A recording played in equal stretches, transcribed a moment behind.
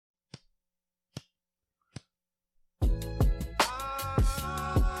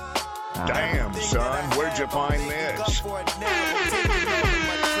Damn, son, where'd you find this?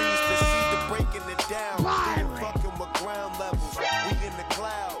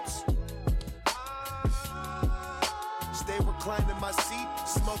 Stay reclining my seat,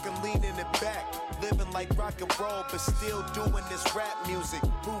 smoking, leaning it back. Living like rock and roll, but still doing this rap music.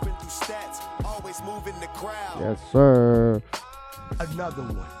 Moving through stats, always moving the crowd. Yes, sir. Another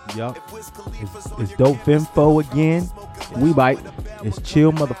one. Yup. It's Dope Finfo again. We bite. It's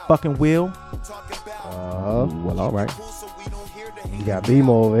Chill Motherfucking Will. Well, all right. You got BMO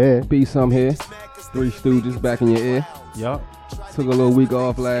over here. Be some here. Three Stooges back in your ear. Yup. Took a little week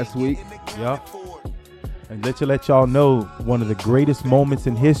off last week. Yup. And let y'all know, one of the greatest moments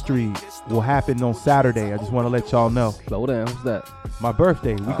in history will happen on Saturday. I just want to let y'all know. Slow down. What's that? My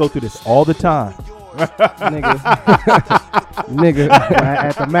birthday. We go through this all the time. Nigga. Nigga.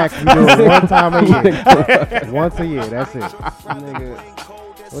 At the max, we do it one time a year. Once a year, that's it.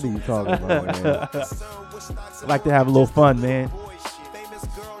 Nigga. What are you talking about, man? I like to have a little fun, man.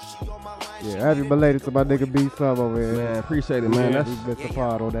 Yeah, happy belated to my nigga B Sub over here. Man, appreciate it, man. Yeah, That's, he missed the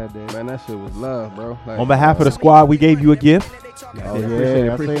pod on that day. man, that shit was love, bro. Like, On behalf of the squad, we gave you a gift. Oh appreciate it,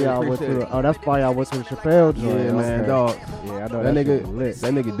 yeah, I appreciate see it, y'all went appreciate to. it. Oh, that's why y'all went to the Chappelle joint. yeah, man, Okay. dog. Yeah, I know That that, shit nigga, was lit.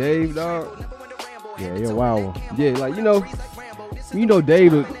 that nigga Dave, dog. Yeah, you're a wild one. Yeah, like you know,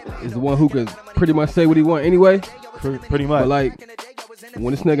 Dave is the one who could pretty much say what he want anyway. Pretty much. But like,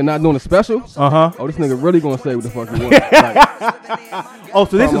 when this nigga not doing a special, Uh-huh. oh, this nigga really gonna say what the fuck he want. Like, Oh,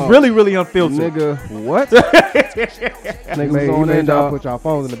 so this is Come on. really unfiltered. nigga, what? Nigga He was made, on there, y'all dog. put y'all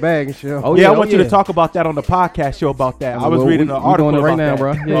phones in the bag and shit. Oh, Yeah, I oh, want you to yeah. talk about that on the podcast show about that. I was Well, reading we, an article we doing it right about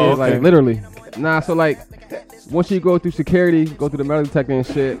now, that. bro. Yeah, Oh, okay. like literally. Nah, so like, once you go through security, go through the metal detector and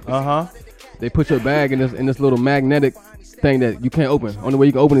shit, Uh-huh. they put your bag in this little magnetic thing that you can't open. Only way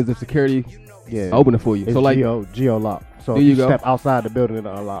you can open it is if security Yeah, open it for you. It's So like, geo lock. So There if you you go. step outside the building,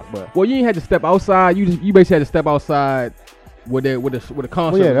 it'll unlock. But well, you ain't had to step outside. You basically had to step outside with the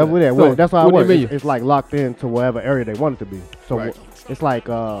console. well, yeah, that's how it what works. do you mean? It's like locked into whatever area they want it to be. So Right. it's like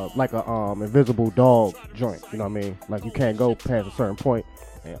a invisible dog joint. You know what I mean? Like you can't go past a certain point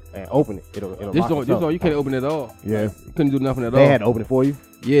and open it. It'll This lock joint, itself. you can't open it at all. Yeah. Like, you couldn't do nothing at all. They had to open it for you.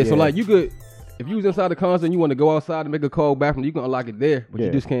 Yeah, so Yeah. like you could, if you was inside the console and you want to go outside and make a call back from, you can unlock it there, but you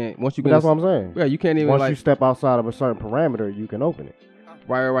Yeah. just can't. Once you But get, that's what I'm saying. yeah, you can't even Once like you step outside of a certain parameter, you can open it.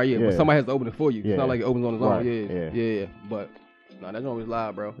 right, yeah. But Yeah. somebody has to open it for you. Yeah. It's not like it opens on its Right, own. yeah. Yeah. But nah, that joint was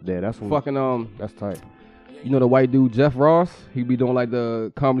live, bro. Yeah, that's Fucking that's tight. you know the white dude Jeff Ross? He be doing like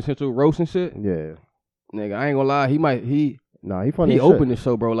the Comedy Central roast and shit. Yeah. Nigga, I ain't gonna lie, Nah, he funny. he as opened shit. the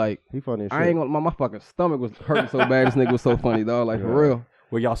show, bro. Like He funny as I shit. ain't gonna, my fucking stomach was hurting so bad. This nigga was so funny, dog. Like for real.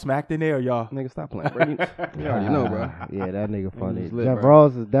 Were y'all smacked in there, or y'all? Nigga, stop playing, bro. You already know, bro. Yeah, that nigga funny. was lit, Jeff bro.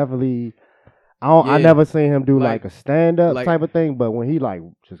 Ross is definitely. I Yeah. never seen him do Like- like a stand up like- type of thing, but when he like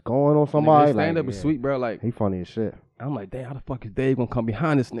just going on somebody, Stand like, up is yeah, sweet, bro. Like He funny as shit. I'm like, damn, how the fuck is Dave gonna come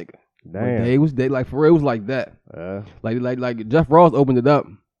behind this nigga? But Damn. Dave was like for real, it was like that. Yeah. Like Jeff Ross opened it up,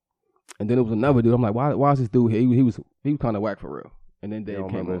 and then it was another dude. I'm like, why is this dude here? He was kind of whack for real. And then You Dave don't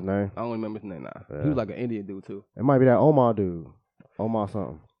came remember his on. name? I don't remember his name now. Yeah. He was like an Indian dude too. It might be that Omar dude. Omar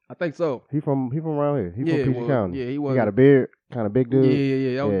something. I think so. He from around here. He Yeah, from PG well, County. yeah, he He was. got a beard, kind of big dude.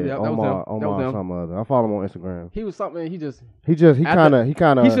 Yeah. That was him. Omar That was him. something other. I follow him on Instagram. He was something. He He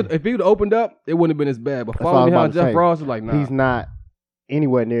kind of. He should. If he would have opened up, it wouldn't have been as bad. But That's what I following was about behind to Jeff say. Ross was like, nah. He's not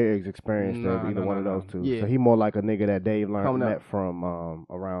anywhere near as experienced Nah, as either nah, one of nah, those nah. two. Yeah. So he more like a nigga that Dave Coming met up. from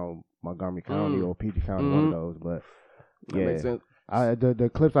around Montgomery County or PG County, one Mhm. of those. But That yeah, makes sense. the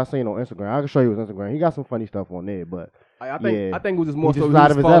clips I seen on Instagram, I can show you his Instagram. He got some funny stuff on there, but I think yeah. I think it was just he more just so was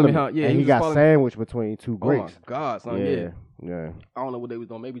out of his following element. behind. Yeah, and he was got following- sandwiched between two Oh my greats. God, son. Yeah. Yeah. I don't know what they was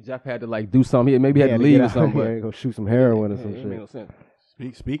doing. Maybe Jeff had to like do something. Maybe he had to to leave get or out something. here and go shoot some heroin or some It shit. made no sense.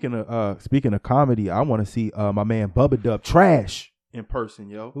 Speaking of comedy, I want to see my man Bubba Dub Trash in person,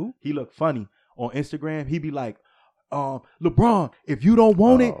 yo. Who? He look funny on Instagram. He be like, LeBron, if you don't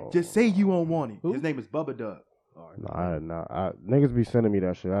want it, just say you don't want it. Who? His name is Bubba Dub. Niggas be sending me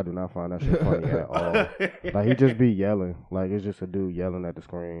that shit. I do not find that shit funny at all. Like he just be yelling. Like it's just a dude yelling at the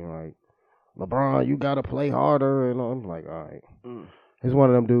screen. Like LeBron, you gotta play harder. And I'm like, all right. He's one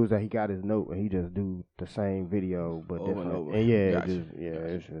of them dudes that he got his note and he just do the same video but Over and different. over. And yeah, Gotcha.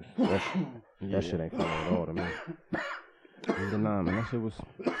 it's just that shit ain't funny at all to me. Nah, man, that shit was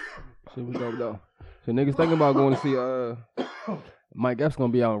dope though. So niggas thinking about going to see Mike Epps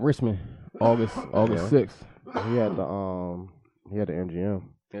gonna be out in Richmond August 6th. He had the MGM.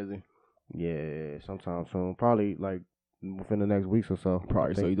 Is he? Yeah, sometime soon. Probably like within the next weeks or so.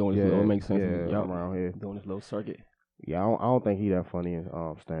 Probably. I So think- he doing his little makes sense. Yeah, Yup. around here. Doing his little circuit. Yeah, I don't think he that funny in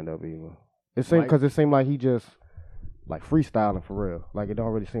stand up either. It seemed Mike- because it seemed like he just like freestyling for real. Like it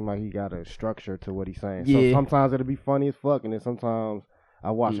don't really seem like he got a structure to what he's saying. So Yeah. sometimes it'll be funny as fuck, and then sometimes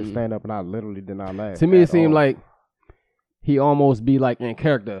I watch it stand up and I literally did not laugh. To me, it at seemed all. like he almost be like in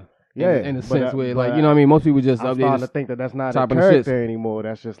character. Yeah, in a but, sense where but like you know what I mean. Most people just I'm up there starting to just think that that's not a chopping the shits. character anymore.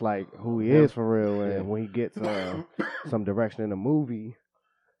 That's just like who he is for real. And when he gets some direction in the movie,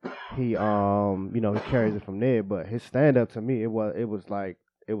 he he carries it from there. But his stand up to me, it was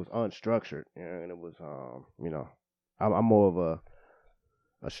unstructured, and it was I'm more of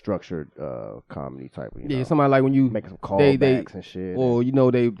a structured comedy type. somebody like when you making some they- callbacks and shit. or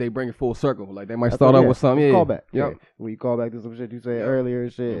they bring it full circle. Like they might That's start what- off with something. it's Yeah, callback. Yep. Yeah. When you call back to some shit you said earlier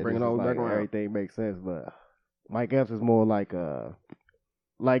and shit, Bring it it's all just back like around. everything makes sense. But Mike Epps is more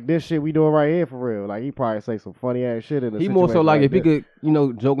like this shit we doing right here for real. Like he probably say some funny ass shit in the He more so situation like if he this.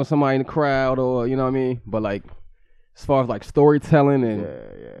 could joke on somebody in the crowd or you know what I mean. But like as far as like storytelling and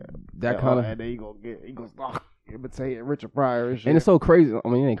that kind of and then he gonna start imitating Richard Pryor and shit. and it's so crazy. I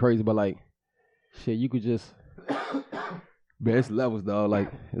mean, it ain't crazy, but like shit, you could just man, it's levels, dog.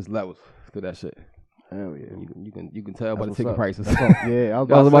 Like it's levels to that shit. Hell yeah. You can tell by the That's ticket what's up. prices. Yeah, I I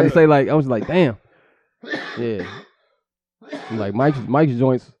was about to say like I was like, damn. Yeah. Like Mike's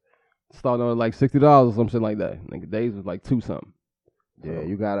joints starting on like $60 or some shit like that. Nigga, days was like 2 something. Yeah,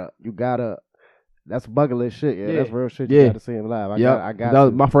 you gotta. That's bucket list shit. Yeah, Yeah. that's real shit. Yeah. You gotta see him live. I That got. was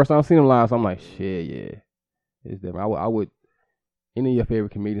to. my first time seeing him live, so I'm like, shit, yeah. It's different. I would any of your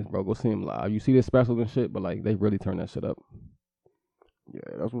favorite comedians, bro, go see him live. You see their specials and shit, but like they really turn that shit up. Yeah,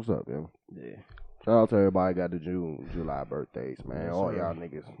 that's what's up, man. Yeah. Shout out to everybody got the July birthdays, man. Yes, All sir. y'all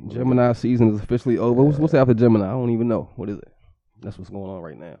niggas. Gemini season is officially over. What's after Gemini? I don't even know. What is it? That's what's going on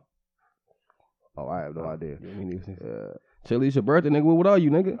right now. Oh, I have no idea. Yeah, me neither. Chili, it's your birthday, nigga. What are you,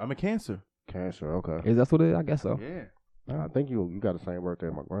 nigga? I'm a Cancer. Cancer, okay. Is that what it is? I guess so. Yeah. I think you got the same birthday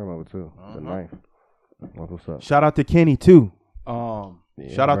as my grandmother too. The 9th. What's up? Shout out to Kenny too. Yeah,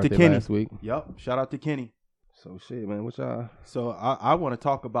 Shout out to birthday Kenny. last week. Yep. Shout out to Kenny. So shit, man. What y'all? So I want to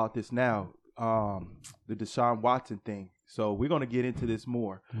talk about this now. The Deshaun Watson thing. So we're gonna get into this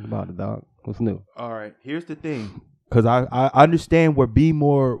more. About the dog. What's new? All right. Here's the thing, because I understand where B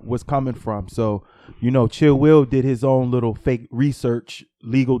More was coming from. So Chill Will did his own little fake research,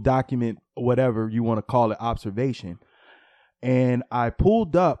 legal document, whatever you want to call it, observation, and I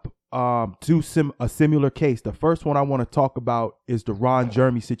pulled up to a similar case. The first one I want to talk about is the Ron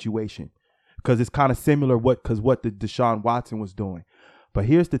Jeremy situation, because it's kind of similar what the Deshaun Watson was doing. But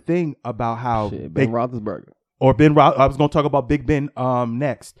here's the thing about how Shit, Ben Roethlisberger. I was going to talk about Big Ben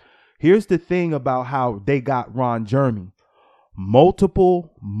next. Here's the thing about how they got Ron Jeremy. Multiple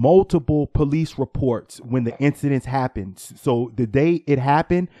police reports when the incidents happened. So the day it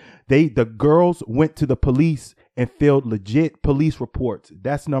happened, the girls went to the police and filled legit police reports.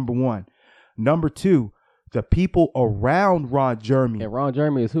 That's number one. Number two, the people around Ron Jeremy. And Ron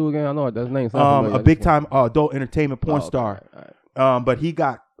Jeremy is who again? I know that name. sounds familiar. A big time adult entertainment porn okay, star. all right. But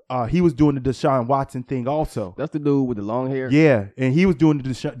he was doing the Deshaun Watson thing also. That's the dude with the long hair. Yeah, and he was doing the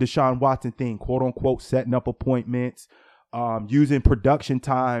Deshaun Watson thing, quote unquote, setting up appointments, using production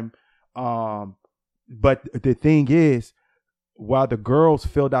time. But the thing is, while the girls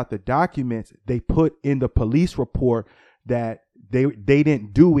filled out the documents, they put in the police report that they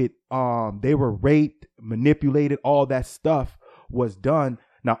didn't do it. They were raped, manipulated, all that stuff was done.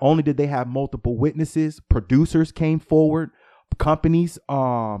 Not only did they have multiple witnesses, producers came forward. Companies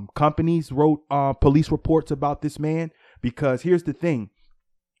wrote police reports about this man, because here's the thing: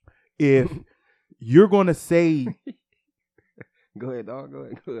 if you're gonna say, Go ahead, dog. Go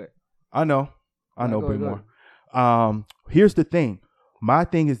ahead. I know, go Big ahead. More. Here's the thing. My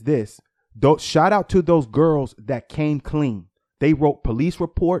thing is this: shout out to those girls that came clean. They wrote police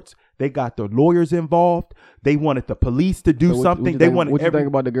reports. They got the lawyers involved. They wanted the police to do something. What you think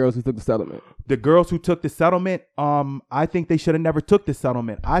about the girls who took the settlement? The girls who took the settlement, I think they should have never took the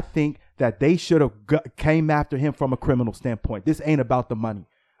settlement. I think that they should have came after him from a criminal standpoint. This ain't about the money.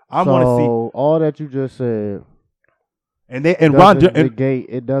 I want to see all that you just said. and Ron negate,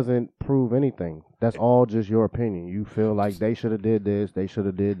 it doesn't prove anything. That's all just your opinion. You feel like they should have did this, they should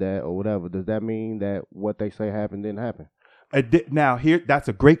have did that, or whatever. Does that mean that what they say happened didn't happen? Now that's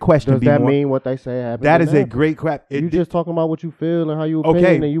a great question. Does that mean what they say happened? That didn't is a happen? great crap. You just talking about what you feel and how you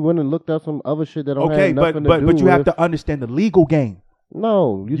opinion, and you went and looked up some other shit that don't have nothing to do but you have with- to understand the legal game.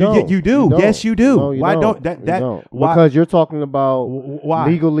 No, you You don't. you do. don't. Yes, you do. No, you Why don't that You don't. why? Because you're talking about Why?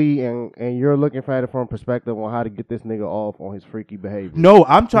 legally, and you're looking at it from a perspective on how to get this nigga off on his freaky behavior. No,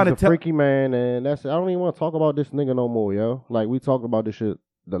 I'm trying He's to a tell. freaky man, and that's it. I don't even want to talk about this nigga no more, yo. Like, we talked about this shit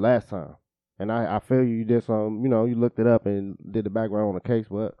the last time, and I feel you did some, you looked it up and did the background on the case,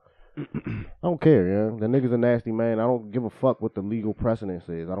 but I don't care, yeah. The nigga's a nasty man. I don't give a fuck what the legal precedence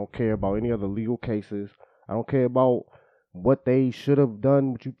is. I don't care about any other legal cases. I don't care about what they should have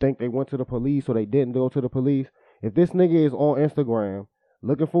done, what you think they went to the police or they didn't go to the police. If this nigga is on Instagram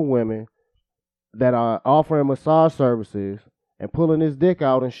looking for women that are offering massage services and pulling his dick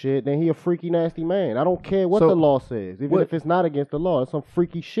out and shit, then he a freaky nasty man. I don't care what So, the law says. Even if it's not against the law, it's some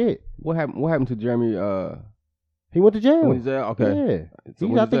freaky shit. What happened to Jeremy? He went to jail. Went to jail? Okay. Yeah.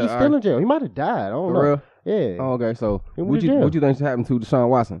 So I think he's still in jail. He might have died. I don't know. For real? Yeah. Oh, okay. So He went what to you jail. think should happen to Deshaun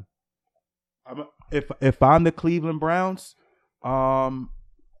Watson? If I'm the Cleveland Browns, I'm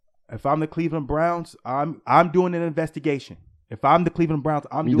doing an investigation. If I'm the Cleveland Browns,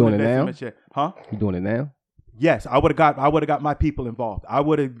 I'm You doing doing an it now? investigation. Huh? You doing it now? Yes, I would have got my people involved.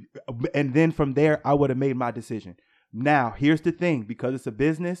 And then from there, I would have made my decision. Now, here's the thing, because it's a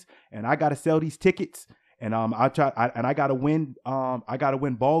business, and I got to sell these tickets, and I got to win. I got to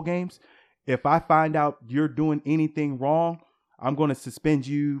win ball games. If I find out you're doing anything wrong, I'm going to suspend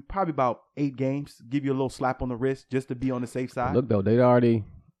you probably about 8 games. Give you a little slap on the wrist just to be on the safe side. Look though, they already.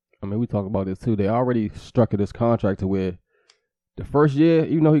 I mean, we talk about this too. They already struck this contract to where the first year,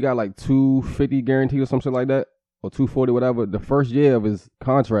 even though he got like $250 guaranteed or something like that, or $240, whatever. The first year of his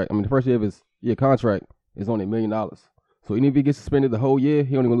contract, the first year of his contract is only $1 million. So even if he gets suspended the whole year,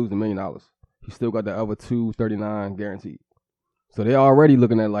 he only gonna lose $1 million. He still got the other $239 guaranteed. So they already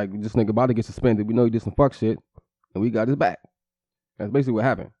looking at like this nigga about to get suspended. We know he did some fuck shit, and we got his back. That's basically what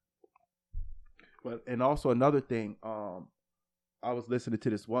happened. But and also another thing, I was listening to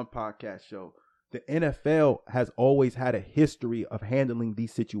this one podcast show. The NFL has always had a history of handling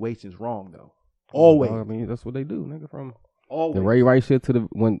these situations wrong, though. Always. I mean, that's what they do, nigga. From Always. the Ray Rice shit to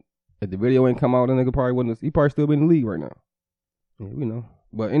if the video ain't come out, the nigga probably wouldn't. He probably still be in the league right now. Yeah, we know.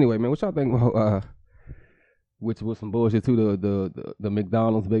 But anyway, man, what y'all think about which was some bullshit too? The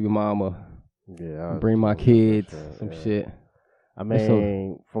McDonald's baby mama. Yeah. Bring my kids, some yeah. shit. I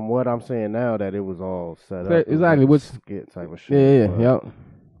mean, from what I'm saying now, that it was all set up. Exactly. Which skit type of shit. Yeah, but yeah.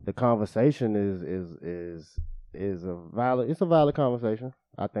 The conversation is a valid. It's a valid conversation.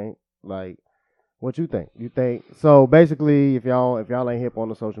 I think. Like, what you think? You think so? Basically, if y'all ain't hip on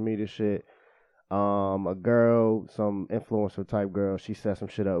the social media shit, a girl, some influencer type girl, she set some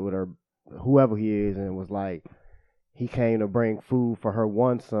shit up with her, whoever he is, and was like, he came to bring food for her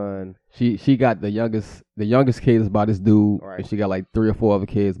one son. She got the youngest kids by this dude, Right. and she got like 3 or 4 other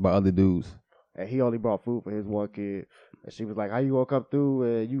kids by other dudes. And he only brought food for his one kid. And she was like, how you gonna come through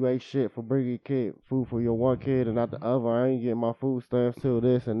and you ain't shit for bringing food for your one kid and not the other? I ain't getting my food stamps till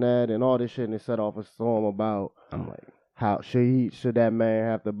this and that and all this shit. And it set off a storm about I'm like, how should that man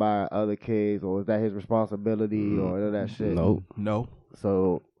have to buy other kids, or is that his responsibility or none of that shit? No.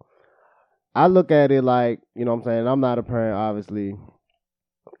 So I look at it like, you know what I'm saying? I'm not a parent, obviously.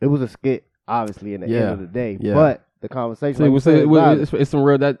 It was a skit, obviously, in the end of the day. Yeah. But the conversation, see, like you said, is valid. it's some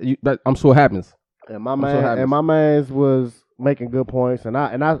real that I'm sure happens. And my man's was making good points, and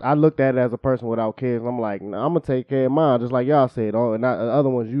I looked at it as a person without kids. I'm like, nah, I'm gonna take care of mine, just like y'all said. Oh, and not the other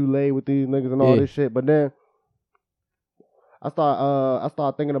ones, you lay with these niggas and all this shit. But then I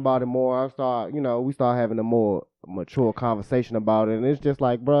start thinking about it more. We start having a more mature conversation about it, and it's just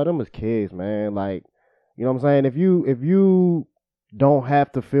like, bro, them is kids, man. Like, you know what I'm saying? If you don't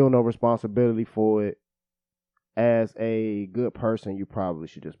have to feel no responsibility for it, as a good person, you probably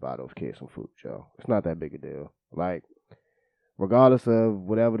should just buy those kids some food, yo. It's not that big a deal. Like, regardless of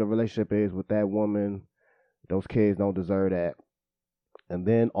whatever the relationship is with that woman, those kids don't deserve that. And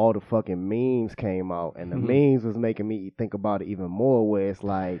then all the fucking memes came out, and the memes was making me think about it even more. Where it's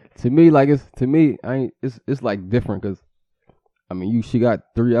like, it's like different because, I mean, she got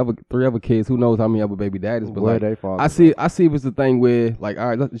three other kids. Who knows how many other baby daddies? But where like, they fall. I see if it's the thing where, like,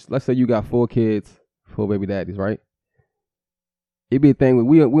 all right, let's say you got 4 kids. 4 baby daddies, right? It'd be a thing where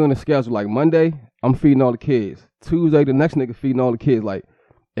we on the schedule, like Monday, I'm feeding all the kids. Tuesday, the next nigga feeding all the kids. Like,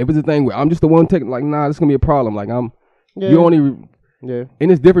 if it's a thing where I'm just the one taking, like, nah, this is gonna be a problem. Like, and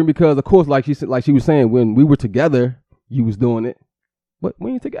it's different because, of course, like she was saying, when we were together, you was doing it, but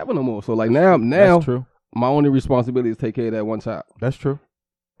we ain't together no more. So like now, That's true. My only responsibility is take care of that one child. That's true.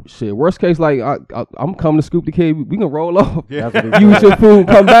 Shit, worst case, like I'm coming to scoop the kid. We can roll off. Yeah. You eat your food,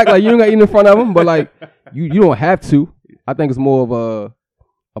 come back. Like, you ain't gotta eat in front of them, but like you don't have to. I think it's more of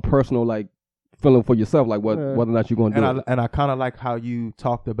a personal like feeling for yourself, like whether or not you're gonna do it. And I kind of like how you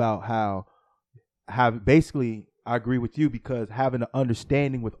talked about how basically I agree with you, because having an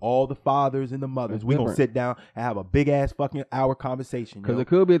understanding with all the fathers and the mothers, we gonna sit down and have a big ass fucking hour conversation. Because it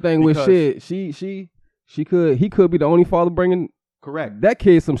could be a thing with shit. He could be the only father bringing correct that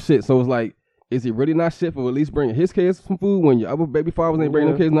kid some shit. So it's like, is it really not shit for at least bringing his kids some food when your other baby fathers ain't bringing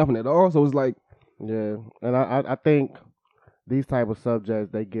them kids nothing at all? So it's like, yeah, and I think these type of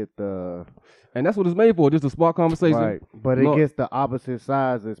subjects they get the. And that's what it's made for, just to spark conversation. Right, but it gets the opposite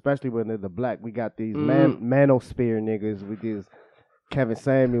sides, especially when they're the black. We got these manosphere niggas with these Kevin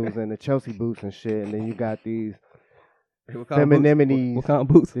Samuels and the Chelsea boots and shit, and then you got these femininity. What kind of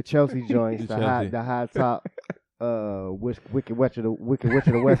boots? The Chelsea joints, the high top, wicked witch of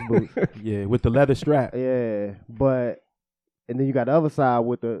the West boots. Yeah, with the leather strap. Yeah, but and then you got the other side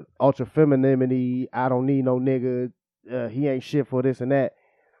with the ultra femininity. I don't need no nigga. He ain't shit for this and that.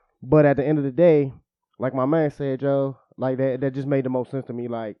 But at the end of the day, like my man said, Joe, like that just made the most sense to me.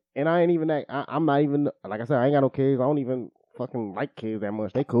 Like, and I ain't even that. I'm not even, like I said, I ain't got no kids. I don't even fucking like kids that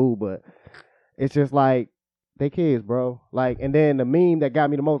much. They cool, but it's just like they kids, bro. Like, and then the meme that got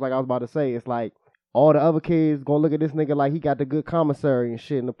me the most, like I was about to say, it's like all the other kids gonna look at this nigga like he got the good commissary and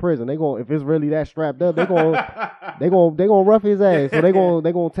shit in the prison. They gonna, if it's really that strapped up, they gonna rough his ass. So they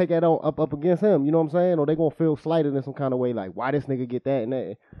gonna take that on up against him. You know what I'm saying? Or they gonna feel slighted in some kind of way, like why this nigga get that and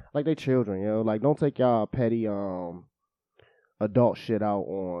that. Like they children, you know. Like don't take y'all petty adult shit out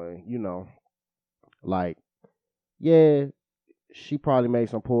on, you know. Like, yeah, she probably made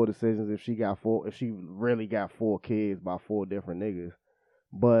some poor decisions if she really got 4 kids by 4 different niggas.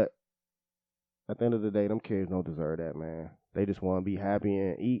 But at the end of the day, them kids don't deserve that, man. They just want to be happy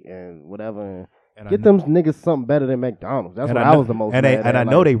and eat and whatever. And get them niggas something better than McDonald's. That's what I was the most mad at. And I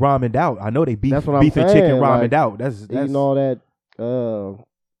know they ramened out. I know they beef and chicken ramened out. That's eating all that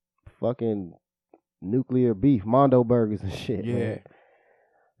fucking nuclear beef, Mondo burgers and shit. Yeah. Man.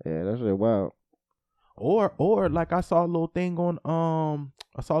 Yeah, that shit wild. Or like I saw a little thing on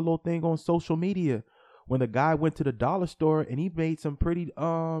social media when the guy went to the dollar store and he made some pretty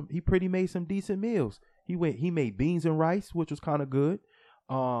made some decent meals. He made beans and rice, which was kind of good.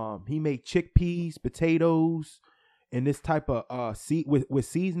 He made chickpeas, potatoes, and this type of with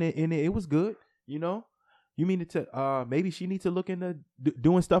seasoning in it. It was good, you know. You mean to maybe she needs to look into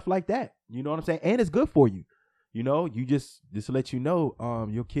doing stuff like that. You know what I'm saying? And it's good for you. You know, you just to let you know,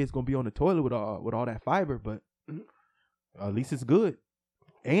 your kid's gonna be on the toilet with all that fiber, but at least it's good,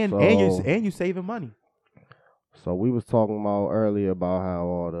 and you saving money. So we was talking about earlier about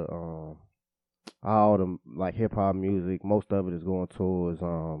how all the like hip hop music, most of it is going towards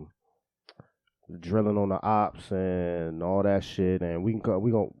drilling on the ops and all that shit, and we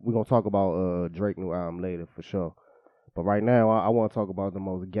gonna talk about Drake new album later for sure. But right now, I want to talk about the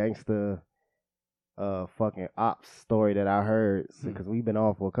most gangster fucking ops story that I heard, because we've been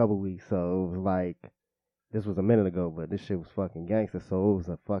off for a couple weeks, so it was like this was a minute ago, but this shit was fucking gangster. So it was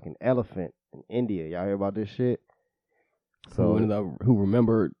a fucking elephant in India. Y'all hear about this shit? So who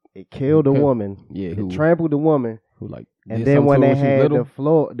remembered it killed a woman. Yeah, it trampled a woman. Who like? And then when they had the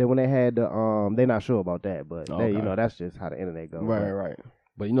floor, then when they had the they're not sure about that, but they, you know, that's just how the internet goes. Right.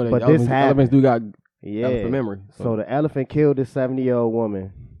 But you know, elephants do got elephant memory. So the elephant killed this 70-year-old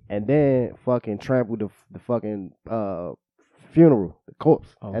woman, and then fucking trampled the fucking funeral, the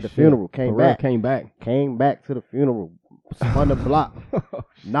corpse at the funeral. Came back to the funeral, spun the block,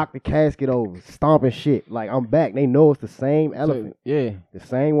 knocked the casket over, stomping shit. Like, I'm back. They know it's the same elephant. So, yeah, the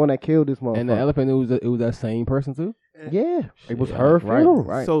same one that killed this motherfucker. And the elephant, it was that same person too. Yeah, it was her funeral.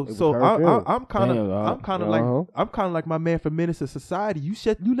 Right. So I'm kind of like my man from Menace to Society. You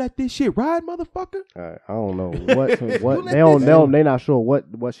let this shit ride, motherfucker. I don't know what they not sure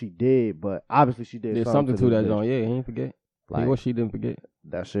what she did, but obviously she did something to that. John, yeah, he didn't forget. Like, what she didn't forget.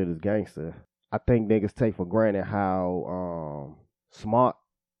 That shit is gangster. I think niggas take for granted how smart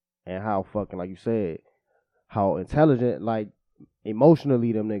and how fucking, like you said, how intelligent, like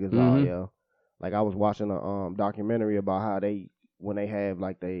emotionally them niggas are, yo. Like, I was watching a documentary about how when they have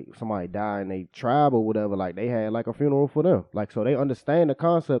like somebody die in they tribe or whatever, like they had like a funeral for them. Like, so they understand the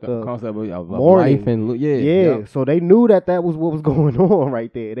concept of mourning. Life and yeah. So they knew that was what was going on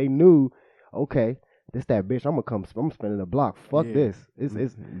right there. They knew, okay, this that bitch. I'm spinning the block. Fuck this.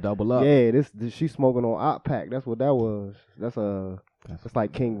 It's double up. Yeah, this she's smoking on Op Pack. That's what that was. It's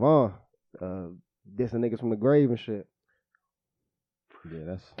like King Von, dissing niggas from the grave and shit.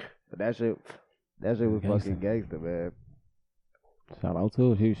 Yeah, that shit was fucking gangster, man. Shout out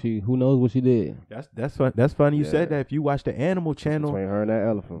to her. She who knows what she did. That's funny you said that. If you watch the Animal Channel, between her and that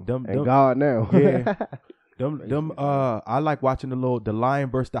elephant, and God now. Yeah. I like watching the lion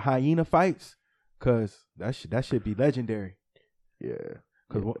versus the hyena fights, cause that should be legendary. Yeah.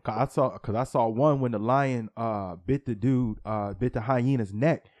 Cause I saw one when the lion bit the hyena's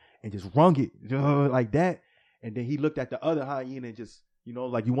neck and just wrung it like that, and then he looked at the other hyena and just, you know,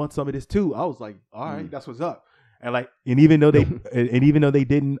 like, you want some of this too? I was like, all right, that's what's up. And like, and even though they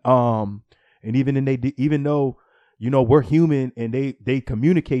didn't And even though we're human and they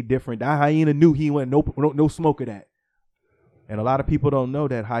communicate different, that hyena knew he went no smoke of that. And a lot of people don't know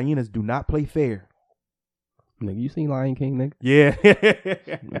that hyenas do not play fair. Nigga, you seen Lion King, nigga? Yeah.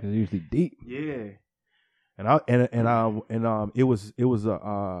 Niggas usually deep. Yeah. It was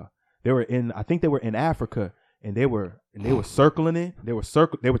they were in, I think they were in Africa, and they were circling it. They were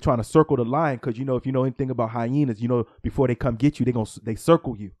trying to circle the lion, because if you know anything about hyenas, before they come get you, they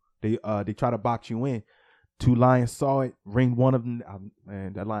circle you. They try to box you in. 2 lions saw it, ringed one of them.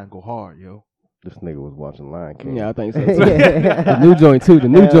 Man, that lion go hard, yo. This nigga was watching Lion King. Yeah, I think so. The new joint too. The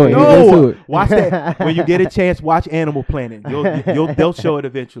new joint. No, watch that when you get a chance. Watch Animal Planet. They'll show it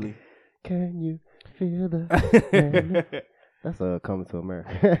eventually. Can you feel the? That's Coming to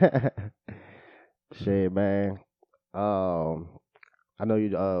America. Shit, man. I know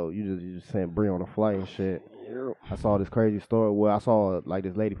you just saying Brie on the flight and shit. I saw this crazy story where I saw like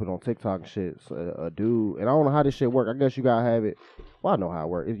this lady put on TikTok and shit. So, a dude, and I don't know how this shit work. I guess you gotta have it. Well, I know how it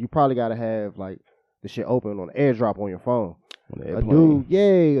works. You probably gotta have like the shit open on the AirDrop on your phone. A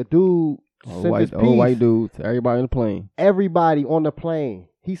dude sent his piece. White dude to everybody on the plane. Everybody on the plane.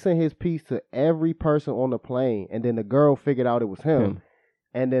 He sent his piece to every person on the plane, and then the girl figured out it was him.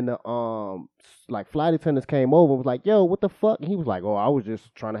 And then the like flight attendants came over and was like, "Yo, what the fuck?" And he was like, "Oh, I was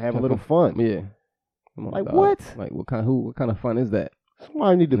just trying to have a little fun." Yeah. Like, dog. What? Like what kind of fun is that?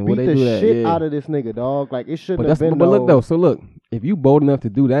 Somebody need to beat the shit out of this nigga, dog. Like, it shouldn't have been. But look though, so look, if you bold enough to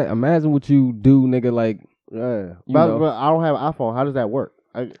do that, imagine what you do, nigga. Like, yeah. But I don't have an iPhone. How does that work?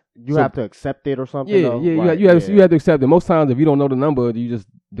 You have to accept it or something. Yeah, right. You have to accept it. Most times, if you don't know the number, you just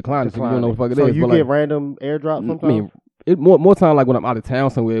decline it. So you don't know what the fuck it is. So you get random AirDrops sometimes. I mean, it more time like when I'm out of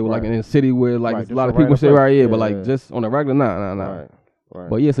town somewhere, like in a city where like there's a lot of people shit right here, but like just on a regular, nah. Right.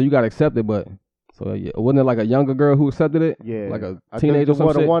 But yeah, so you gotta accept it, but. So yeah, wasn't it like a younger girl who accepted it? Yeah, like a teenager or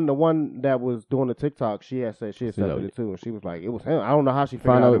something. The one that was doing the TikTok, she had said she accepted it too, and she was like, "It was him." I don't know how she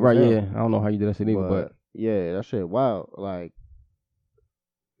found out. Right? Him. Yeah, I don't know how you did that shit either, but yeah, that shit wild. Like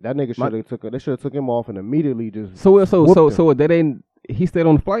that nigga should have took. They should have took him off and immediately just. So they didn't. He stayed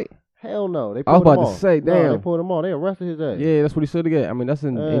on the flight. Hell no. They I was pulled about him to say, damn. No, they pulled him on. They arrested his ass. Yeah, that's what he should have got. I mean, that's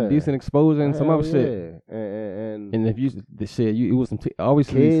indecent exposure and some other shit. And if you the shit, it was some always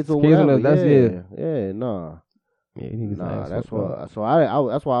kids or whatever. Yeah, nah. Yeah, that's why. So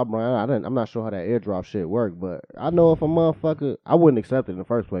that's why I'm not sure how that AirDrop shit worked, but I know if a motherfucker, I wouldn't accept it in the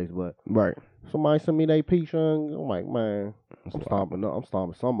first place, but right. Somebody sent me that piece, I'm like, man, I'm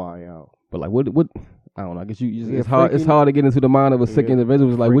stomping somebody out. But like, what? I don't know. I guess it's hard to get into the mind of a sick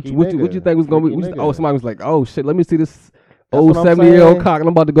individual. It's like, what you think was gonna be? Somebody was like, oh shit, let me see this old 70-year-old cock, and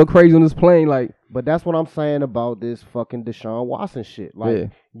I'm about to go crazy on this plane. Like, but that's what I'm saying about this fucking Deshaun Watson shit. Like,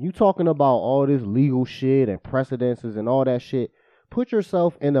 you talking about all this legal shit and precedences and all that shit. Put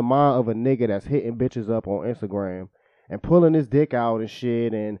yourself in the mind of a nigga that's hitting bitches up on Instagram and pulling his dick out and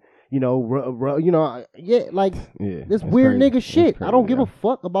shit and. This weird crazy. Nigga shit. I don't give a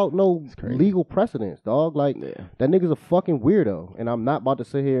fuck about no legal precedents, dog. Like, that nigga's a fucking weirdo, and I'm not about to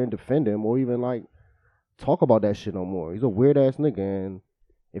sit here and defend him or even, like, talk about that shit no more. He's a weird-ass nigga, and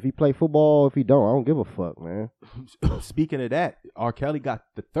if he play football, if he don't, I don't give a fuck, man. Speaking of that, R. Kelly got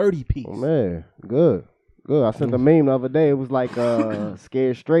the 30 piece. Oh, man, good. I sent a meme the other day. It was like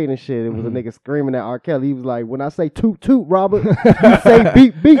Scared Straight and shit. It was a nigga screaming at R. Kelly. He was like, when I say toot toot, Robert, you say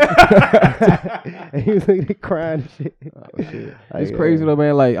beep beep. And he was like crying and shit. Oh, shit. It's crazy though,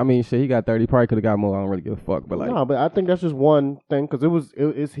 man. Like, I mean, shit, he got 30. Probably could have got more. I don't really give a fuck. But like, no, but I think that's just one thing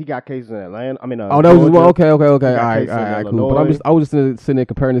because he got cases in Atlanta. I mean, that was one. Okay. All right, cool. But I was just sitting there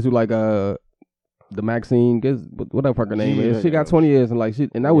comparing this to like the Maxine, whatever fuck her name is, she got 20 years and like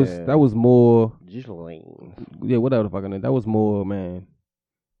shit, and that was more. Yeah, whatever the fuck her name. That was more, man.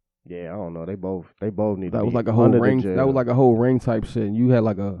 Yeah, I don't know. They both need. That was like a whole ring. That was like a whole ring type shit. And you had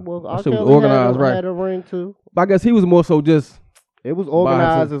like a. Well, that shit was organized, right? Had a ring too. But I guess he was more so just. It was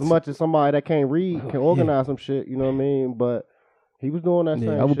organized as much as somebody that can't read can organize some shit. You know what I mean? But he was doing that same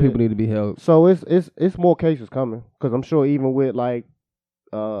shit. Other people need to be held. So it's more cases coming because I'm sure even with like.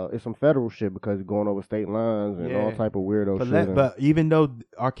 It's some federal shit because he's going over state lines and all type of weirdo shit. But even though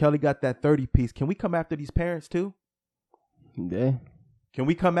R. Kelly got that 30 piece, can we come after these parents too? Yeah. Can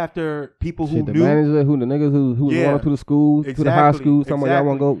we come after people who the knew? Manager, the niggas who was going to the schools, to the high schools, something y'all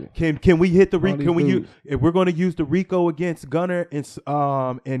want to go? Can we hit the RICO? Can we use if we're going to use the RICO against Gunner and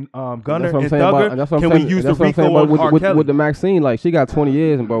Gunner and Thugger? Can we use the RICO on R. Kelly? With the Maxine? Like she got 20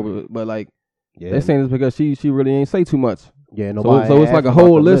 years and but like they're saying this because she really ain't say too much. Yeah, nobody. So it's like a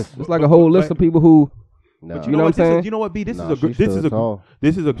whole list. It's like a whole list of people who. No. But you know what I'm saying? You know what, B? This is a.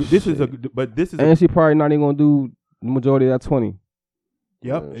 And she probably not even gonna do the majority of that 20.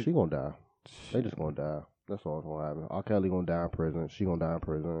 Yep, she gonna die. They just gonna die. That's all that's gonna happen. R. Kelly gonna die in prison. She gonna die in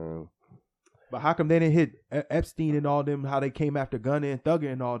prison. But how come they didn't hit Epstein and all them? How they came after Gunna and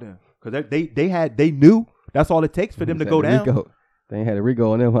Thugger and all them? Because they knew that's all it takes for them to go down. Rico. They ain't had a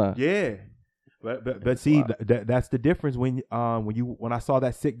Rico on them, huh? Yeah, but see that's the difference when I saw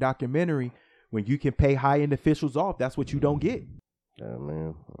that sick documentary, when you can pay high end officials off, that's what you don't get. Yeah,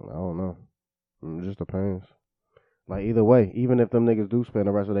 man. I don't know. It just depends. Like, either way, even if them niggas do spend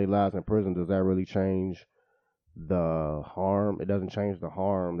the rest of their lives in prison, does that really change the harm? It doesn't change the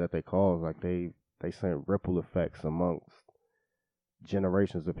harm that they cause. Like, they sent ripple effects amongst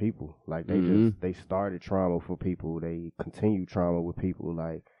generations of people. Like, they started trauma for people. They continue trauma with people.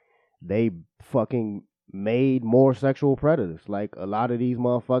 Like, they fucking made more sexual predators. Like, a lot of these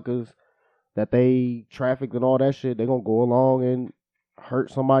motherfuckers that they trafficked and all that shit, they gonna go along and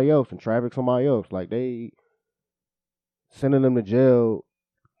hurt somebody else and traffic somebody else. Like, they sending them to jail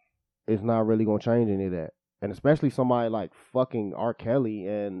is not really gonna change any of that. And especially somebody like fucking R. Kelly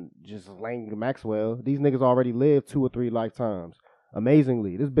and just Lang Maxwell. These niggas already lived 2 or 3 lifetimes.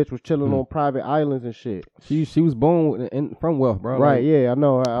 Amazingly, this bitch was chilling on private islands and shit. She was born from wealth, bro. Right? Like, yeah, I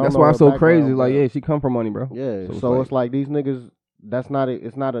know. that's why it's so crazy. Like, yeah, she come from money, bro. Yeah. So it's like these niggas. That's not it.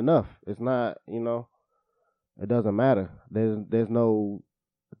 It's not enough. It's not. It doesn't matter. There's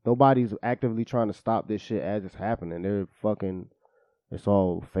nobody's actively trying to stop this shit as it's happening. They're fucking. It's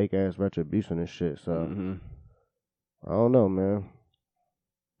all fake ass retribution and shit. So I don't know, man.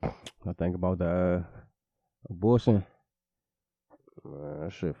 I think about the abortion. Man,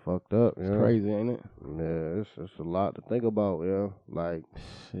 that shit fucked up. It's crazy, ain't it? Yeah, it's a lot to think about. Yeah, like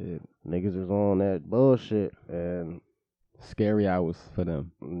shit, niggas is on that bullshit and scary hours for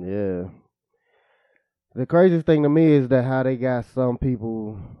them. Yeah. The craziest thing to me is that how they got some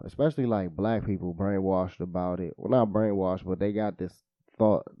people, especially like black people, brainwashed about it. Well, not brainwashed, but they got this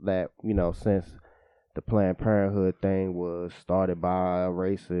thought that, since the Planned Parenthood thing was started by a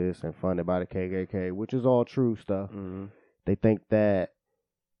racist and funded by the KKK, which is all true stuff. Mm-hmm. They think that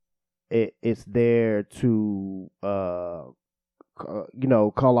it's there to, call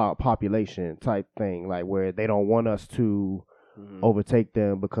out population type thing, like where they don't want us to overtake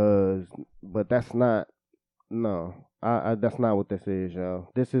them but that's not. No, that's not what this is, yo.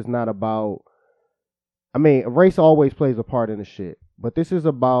 This is not about. I mean, race always plays a part in the shit, but this is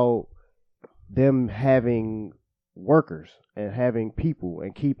about them having workers and having people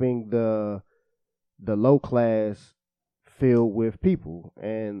and keeping the low class filled with people.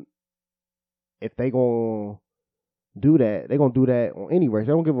 And if they gonna do that, they gonna do that on any race.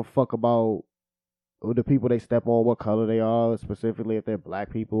 They don't give a fuck about who the people they step on, what color they are, specifically if they're black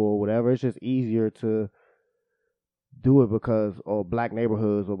people or whatever. It's just easier to do it because of black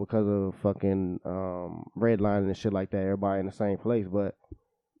neighborhoods or because of fucking redlining and shit like that. Everybody in the same place. But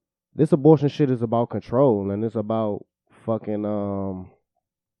this abortion shit is about control, and it's about fucking them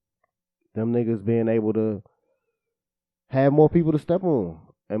niggas being able to have more people to step on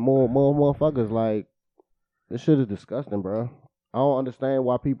and more motherfuckers. Like, this shit is disgusting, bro. I don't understand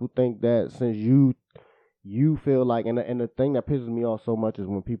why people think that since you feel like, and the thing that pisses me off so much is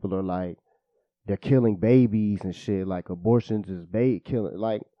when people are like, they're killing babies and shit. Like, abortions is killing.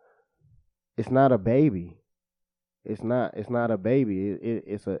 Like, it's not a baby. It's not a baby.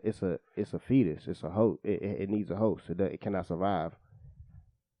 It's a fetus. It's a host. It needs a host. It cannot survive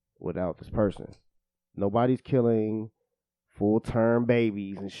without this person. Nobody's killing full-term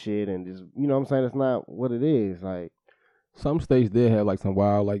babies and shit. And just, you know what I'm saying? It's not what it is. Like, some states did have like some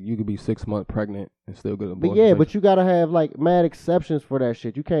wild, like you could be 6 months pregnant and still get an abortion. But yeah, but you gotta have like mad exceptions for that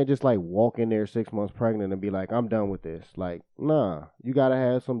shit. You can't just like walk in there 6 months pregnant and be like, I'm done with this. Like, nah, you gotta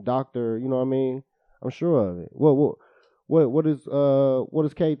have some doctor. You know what I mean? I'm sure of it. What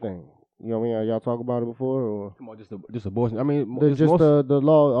is K thing? You know what I mean? Y'all talk about it before, or come on, just abortion. I mean, the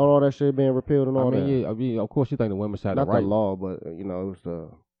law, all that shit being repealed and all that. Yeah, I mean, of course you think the women should have not the right. the law, but it was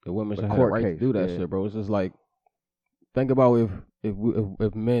the women should have the right to do that shit, bro. It's just like, think about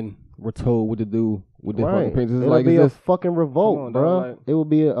if men were told what to do with their fucking penises. It would be a fucking revolt, bro. Like, it would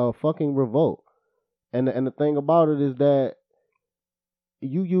be a fucking revolt. And the thing about it is that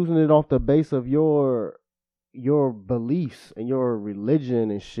you using it off the base of your beliefs and your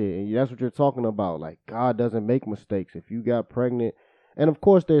religion and shit. And that's what you're talking about. Like, God doesn't make mistakes. If you got pregnant, and of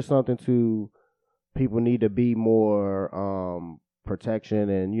course there's something to people need to be more protection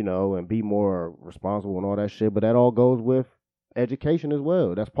and and be more responsible and all that shit, but that all goes with education as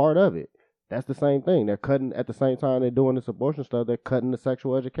well. That's part of it. That's the same thing. They're cutting at the same time they're doing this abortion stuff, they're cutting the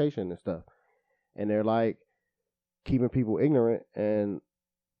sexual education and stuff, and they're like keeping people ignorant. And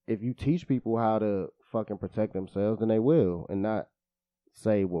if you teach people how to fucking protect themselves, then they will, and not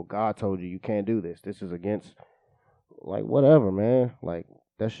say, well, God told you can't do this. This is against, like, whatever, man. Like,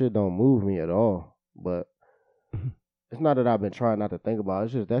 that shit don't move me at all. But it's not that I've been trying not to think about it.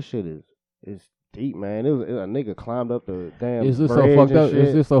 It's just that shit is deep, man. It was a nigga climbed up the damn It's just so bridge fucked and up. shit.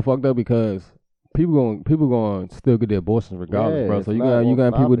 It's just so fucked up because people going still get their abortions regardless, Yeah, bro. it's So you not got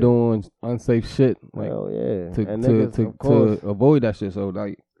gonna people stop it. doing unsafe shit like Hell yeah. to And niggas, to of course, to avoid that shit. So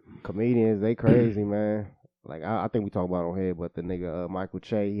like, comedians, they crazy, man. Like, I think we talked about it on here, but the nigga Michael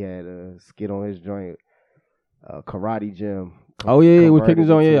Che, he had a skit on his joint, karate gym. oh yeah, we're kicking converted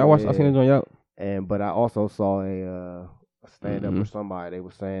John. into- Yeah, I seen the John out. But I also saw a stand up Mhm. or somebody. They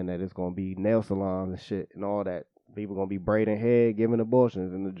were saying that it's gonna be nail salons and shit and all that. People gonna be braiding hair, giving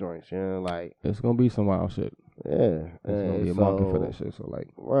abortions in the joints. You know, like, It's gonna be some wild shit. yeah, It's gonna be a market for that shit. So like,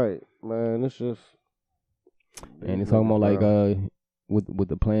 Right, man. It's just. and it's talking about like with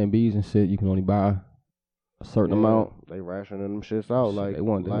the Plan Bs and shit, you can only buy a certain amount. They rationing them shits out. Shit, Like they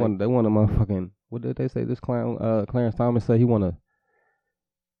want a motherfucking. What did they say? This clown, Clarence Thomas said he wanna.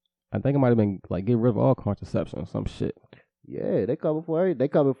 I think it might have been like get rid of all contraception or some shit. Yeah, they coming for everything. They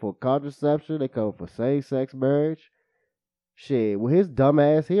coming for contraception. They coming for same-sex marriage. Shit, with his dumb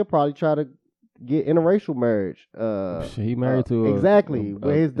ass, he'll probably try to get interracial marriage. Shit, he married to exactly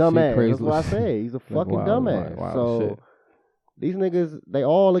with his dumb shit ass. crazy. That's what I say. He's a fucking Wild, dumbass. wild So shit. these niggas, they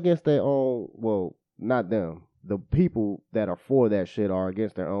all against their own. Well, not them. The people that are for that shit are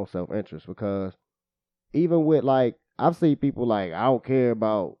against their own self-interest, because even with, like, I've seen people like, I don't care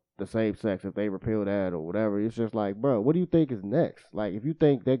about the same sex if they repeal that or whatever. It's just like, bro, what do you think is next? Like, if you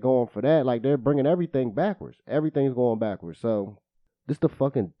think they're going for that, like, they're bringing everything backwards. Everything's going backwards. So this the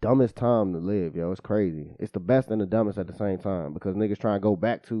fucking dumbest time to live, yo. It's crazy. It's the best and the dumbest at the same time, because niggas trying to go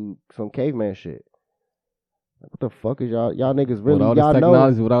back to some caveman shit. Like, what the fuck is y'all niggas really? With all Y'all this know.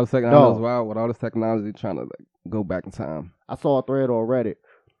 technology, with all this technology, No. wow, with all this technology, trying to like go back in time. I saw a thread on Reddit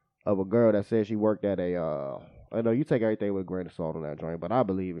of a girl that said she worked at a. I know you take everything with a grain of salt on that joint, but I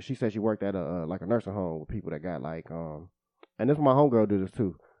believe it. She said she worked at a like a nursing home with people that got like and this my homegirl do this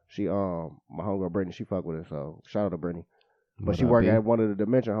too. She my homegirl Brittany, she fuck with it, so shout out to Brittany. But she worked at one of the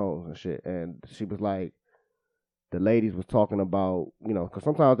dementia homes and shit, and she was like, the ladies was talking about, you know, because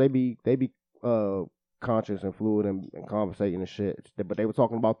sometimes they be conscious and fluid and conversating and shit, but they were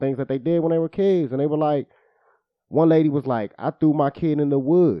talking about things that they did when they were kids, and they were like, one lady was like, I threw my kid in the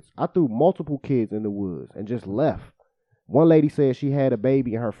woods. I threw multiple kids in the woods and just left. One lady said she had a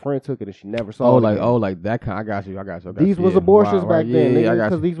baby and her friend took it and she never saw it again. Like that kind. I got you. These was abortions back then, yeah, nigga,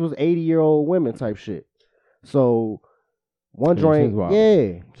 because these was 80-year-old women type shit. So one joint,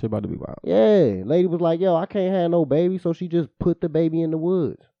 shit about to be wild. yeah, lady was like, yo, I can't have no baby, so she just put the baby in the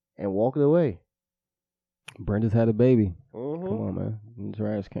woods and walked away. Brenda's had a baby. Mm-hmm. Come on, man. In the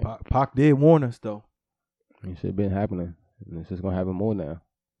trash can. Pac did warn us though. And shit been happening, and it's just gonna happen more now.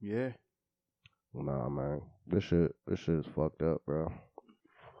 Yeah. Nah, man, this shit is fucked up, bro.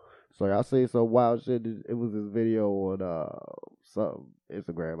 So I see some wild shit. It was this video on some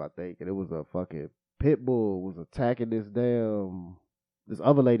Instagram, I think, and it was a fucking pit bull was attacking this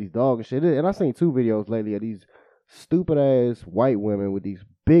other lady's dog and shit. And I seen two videos lately of these stupid ass white women with these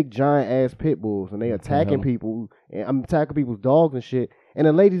big giant ass pit bulls, and they attacking people, and I'm attacking people's dogs and shit. And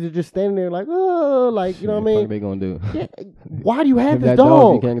the ladies are just standing there like, oh, like, Shit, you know what I mean? What they gonna do? Yeah, why do you have If this that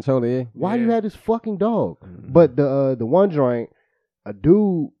dog? you can't control it. Yeah. Why do you have this fucking dog? Mhm. But the one joint, a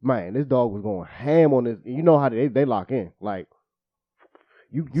dude, man, this dog was going ham on this. You know how they lock in, like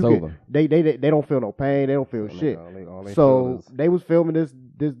you Sober. they don't feel no pain, they don't feel shit. All they feel So is- they was filming this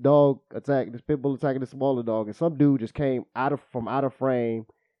dog attack, this pit bull attacking this smaller dog, and some dude just came from out of frame,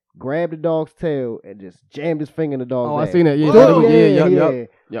 grabbed the dog's tail, and just jammed his finger in the dog's oh, ass. I seen that. Yeah, Whoa, yeah. yeah.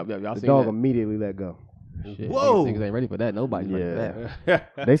 Y'all The seen dog that. immediately let go. Shit, Whoa. niggas ain't ready for that. Nobody's ready for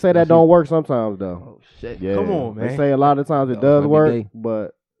that. They say that don't work sometimes though. Oh shit. Yeah, Come on, man. They say a lot of times it Dogs does might be work, gay.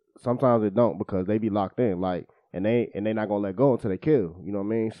 but sometimes it don't, because they be locked in, like, and they not gonna let go until they kill. You know what I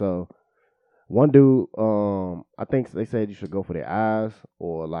mean? So one dude, I think they said you should go for their eyes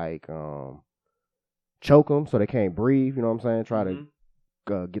or like choke them so they can't breathe. You know what I'm saying? Try to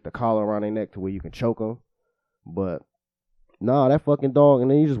get the collar around their neck to where you can choke them. But nah, that fucking dog,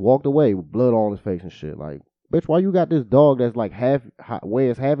 and then he just walked away with blood all on his face and shit. Like, bitch, why you got this dog that's like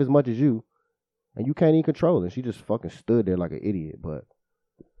weighs half as much as you, and you can't even control it? She just fucking stood there like an idiot. But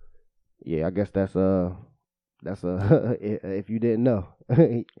yeah, I guess that's if you didn't know,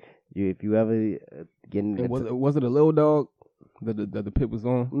 if you ever getting And was it a little dog that the pit was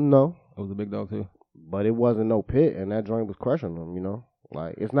on? no, It was a big dog too. but it wasn't no pit, and that joint was crushing them. You know,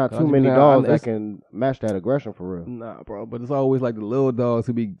 like, it's not too Cause many now, dogs that it's- can match that aggression for real. Nah, bro. But it's always like the little dogs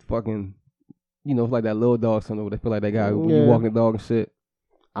who be fucking. You know, it's like that little dog syndrome where they feel like they got when Yeah. you walking the dog and shit.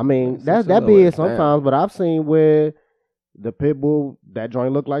 I mean, Some that shit be like it sometimes, but I've seen where the pit bull, that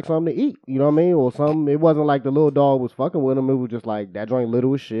joint looked like something to eat. You know what I mean? Or something. It wasn't like the little dog was fucking with him. It was just like that joint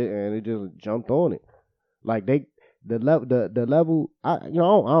little as shit, and it just jumped on it. Like the level. I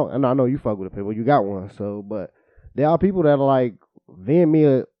know you fuck with a pit bull. You got one, so but there are people that are like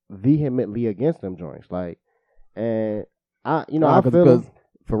vehemently against them joints. Like, and I feel because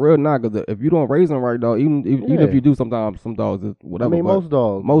for real, because if you don't raise them right, dog, even if you do, sometimes some dogs, whatever. I mean, most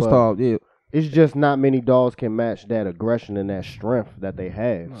dogs, yeah. It's just not many dogs can match that aggression and that strength that they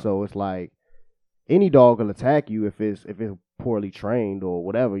have. No. So it's like any dog will attack you if it's poorly trained or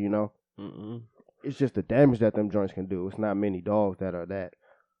whatever, you know. Mm-mm. It's just the damage that them joints can do. It's not many dogs that are that.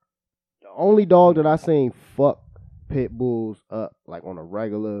 The only dog that I seen fuck pit bulls up like on a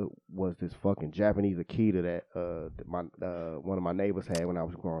regular was this fucking Japanese Akita that one of my neighbors had when I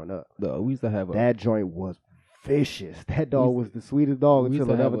was growing up. We used to have that joint was vicious. That dog was the sweetest dog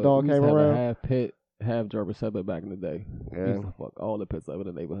until another dog came around. Half pit, half German Shepherd back in the day. Yeah. We used to fuck all the pits up in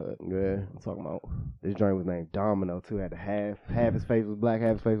the neighborhood. Yeah. I'm talking about. This joint was named Domino too. Had the half his face was black,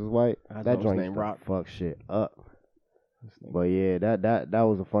 half his face was white. That joint named Rock. Fuck shit up. But yeah, that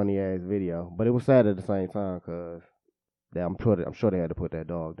was a funny ass video. But it was sad at the same time because I'm sure they had to put that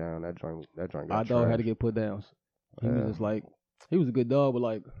dog down. That joint got our dog had to get put down. He was just like, he was a good dog, but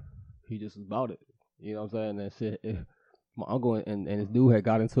like he just was about it. You know what I'm saying? That shit. My uncle and his dude had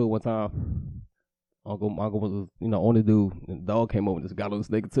got into it one time. Uncle was, on the dude. And the dog came over and just got on this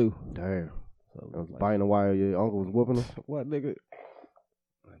nigga too. Damn. So was like, biting while your uncle was whooping him? What, nigga?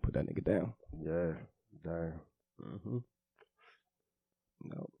 Put that nigga down. Yeah. Damn. Mm-hmm.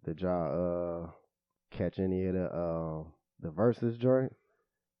 No. Did y'all catch any of the Versus joint?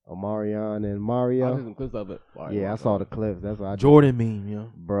 Omarion and Mario? I did some clips of it. Yeah, I saw the clips. That's what I Jordan meme, yo.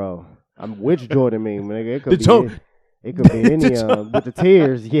 Bro. Which Jordan meme, nigga? It could be any with the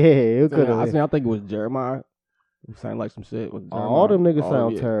tears. Yeah, it could have. I think it was Jeremiah. Who sounded like some shit. All them niggas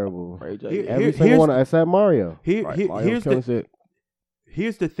sound terrible. Every single one except Mario. Here's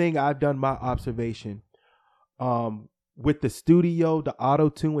the thing. I've done my observation. With the studio, the auto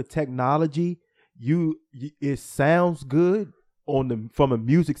tune with technology, it sounds good from a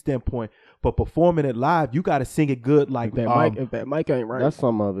music standpoint, but performing it live, you got to sing it good. Like if that mic ain't right, that's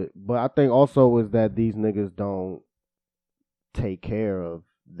some of it. But I think also is that these niggas don't take care of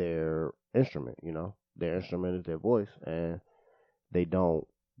their instrument. Their instrument is their voice, and they don't.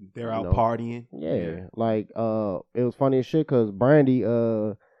 They're out partying. Yeah, like it was funny as shit because Brandy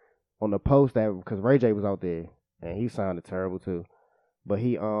on the post because Ray J was out there and he sounded terrible too, but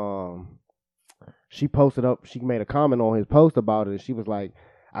she posted up. She made a comment on his post about it, and she was like,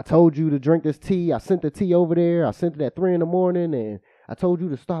 "I told you to drink this tea. I sent the tea over there. I sent it at 3 a.m, and I told you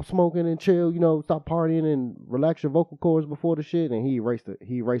to stop smoking and chill. Stop partying and relax your vocal cords before the shit." And he erased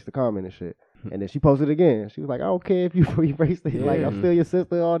the comment and shit. And then she posted it again. She was like, "I don't care if you erased it. Like I'm still your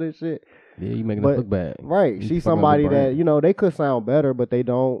sister. All this shit." Yeah, you making it look bad. Right? She's somebody that they could sound better, but they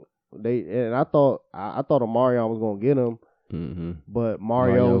don't. And I thought Omarion was gonna get him. Mm-hmm. But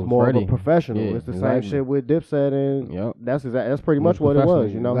Mario was more of a professional. Yeah, it's the same shit with Dipset, and that's pretty much what it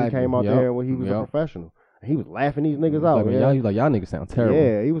was. He came out there when he was a professional. He was laughing these niggas out. He was like, y'all niggas sound terrible.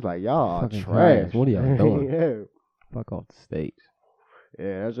 Yeah, he was like, y'all trash. What are y'all doing? Yeah. Fuck off the stage.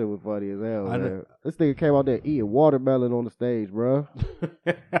 Yeah, that shit was funny as hell, man. This nigga came out there eating watermelon on the stage, bro.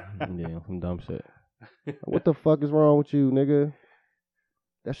 Yeah, some dumb shit. What the fuck is wrong with you, nigga?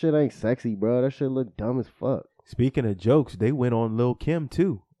 That shit ain't sexy, bro. That shit look dumb as fuck. Speaking of jokes, they went on Lil' Kim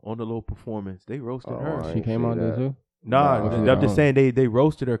too on the little performance. They roasted her. She came out there too. Nah, I'm just saying they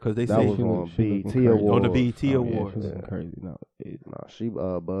roasted her because they say she was on BET Awards. On the BET Awards. Yeah, she was crazy. No, she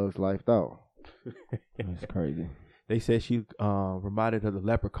Bugs lifed out. It's crazy. They said she reminded her of the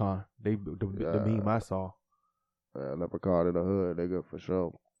Leprechaun. The meme I saw. Leprechaun in the hood, they good for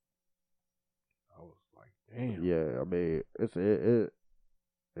sure. I was like, damn. Yeah, I mean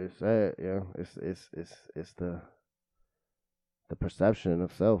it's sad. Yeah, it's the perception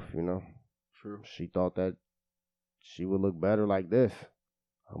of self. True. She thought that she would look better like this.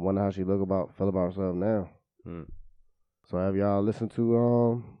 I wonder how she feel about herself now. So have y'all listened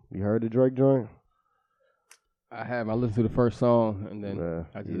to you heard the Drake joint? I have. I listened to the first song and then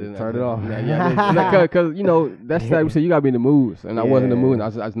I just didn't turn it off. Yeah, because that's like we said, you gotta be in the mood, and I wasn't in the mood. And I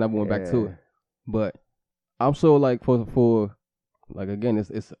just never went back to it. But I'm so like for like again,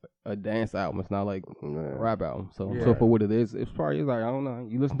 it's a dance album. It's not like a rap album. So for what it is, it's probably like I don't know.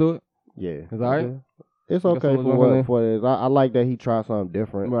 You listen to it? Yeah, it's alright. It's okay for what it is. I like that he tried something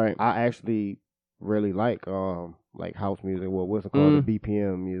different. Right. I actually really like house music. What's it called? The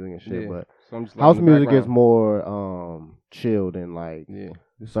BPM music and shit. But so house music is more chill than like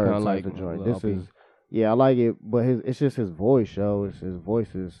This certain kinda types like of joint. Lil This LP. is I like it, but it's just his voice, yo. His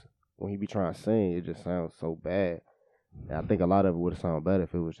voice is when he be trying to sing, it just sounds so bad. And I think a lot of it would have sounded better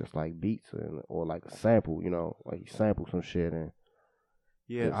if it was just like beats or like a sample, like he sampled some shit and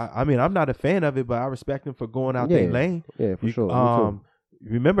Yeah, I mean, I'm not a fan of it, but I respect him for going out their lane. Yeah, for sure. Me too.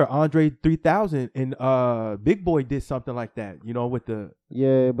 Remember Andre 3000 and Big Boy did something like that, with the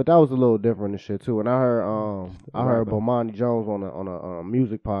Yeah, but that was a little different and shit too. And I heard rapper. Bomani Jones on a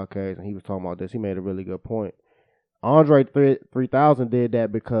music podcast, and he was talking about this. He made a really good point. Andre 3000 did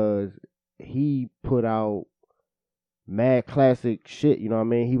that because he put out mad classic shit. You know what I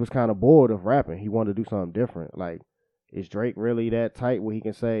mean? He was kind of bored of rapping. He wanted to do something different. Like, is Drake really that tight where he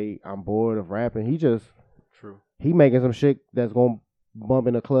can say I'm bored of rapping? He making some shit that's gonna bump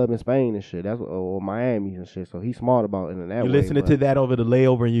in a club in Spain and shit. That's or Miami and shit. So he's smart about it in that you're way. listening to that over the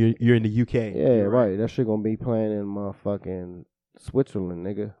layover and you're in the UK. Yeah, You're right. That shit gonna be playing in motherfucking Switzerland,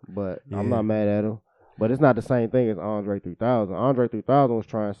 nigga. But I'm Yeah. not mad at him. But it's not the same thing as Andre 3000. Andre 3000 was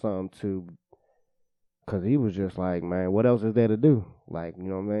trying something cause he was just like, man, what else is there to do? Like, you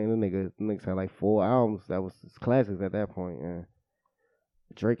know what I mean? The niggas had like 4 albums that was his classics at that point. And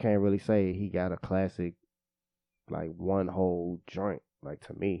Drake can't really say he got a classic, like one whole joint. Like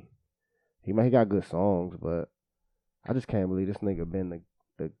to me, he got good songs, but I just can't believe this nigga been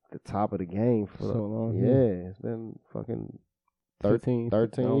the top of the game for So long. Yeah, it's been fucking 13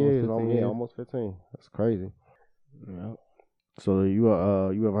 almost years. 15 years. Almost 15. That's crazy. Yeah. So you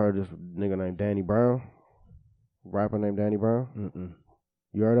ever heard this nigga named Danny Brown? Rapper named Danny Brown? Mm-mm.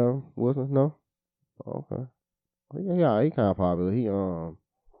 You heard of him? Wasn't? No? Oh, okay. Yeah, he kind of popular. He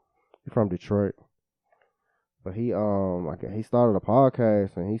from Detroit. But he started a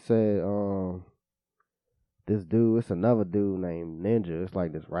podcast and he said this dude, it's another dude named Ninja. It's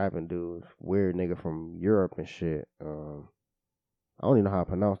like this rapping dude, weird nigga from Europe and shit. I don't even know how to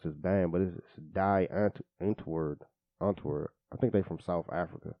pronounce this band, but it's Die Antwoord. I think they from South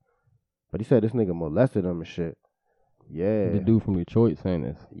Africa. But he said this nigga molested him and shit. Yeah. The dude from Detroit saying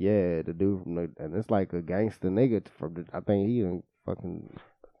this. Yeah, the dude from and it's like a gangster nigga from I think he done fucking.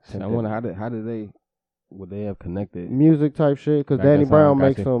 I wonder would they have connected? Music type shit, because Like, Danny that's how I Brown got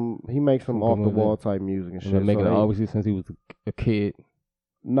makes you. some off the wall type music and And shit. been making so it he- obviously since he was a kid.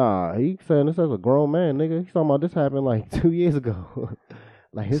 Nah, he saying this as a grown man, nigga. He's talking about this happened like 2 years ago.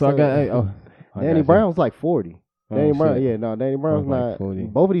 Like his So I got I Danny got you. Brown's like 40. Oh, Danny Brown, shit. yeah, no, Danny Brown's like not. 40.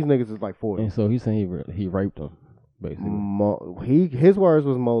 Both of these niggas is like 40. And so he's saying he raped him, basically. His words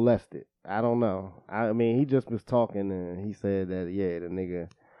was molested. I don't know. I mean, he just was talking and he said that the nigga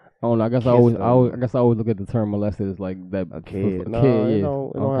I don't know. I guess I Kissed always look at the term molested as like that a kid. A No, kid, it yeah.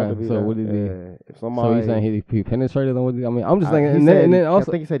 don't have to be so that. what did he? Yeah. If So somebody, he's saying he penetrated him with it? I mean, I'm just thinking, he and said then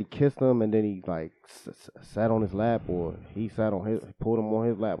also I think he said he kissed him and then he like sat on his lap or he sat on pulled him on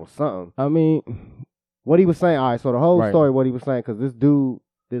his lap or something. I mean, What he was saying. All right, so the whole Right. story, what he was saying, because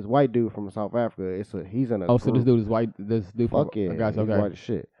this white dude from South Africa, he's in a so this group. dude is white. This dude from Fuck yeah, I got you, he's okay. white as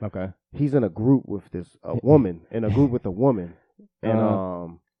shit. Okay. He's in a group with a woman, and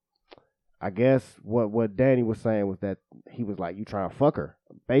I guess what Danny was saying was that he was like, you trying to fuck her,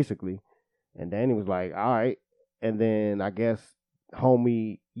 basically. And Danny was like, all right. And then I guess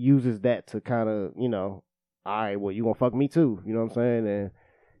homie uses that to kind of, all right, well, you gonna fuck me too. You know what I'm saying?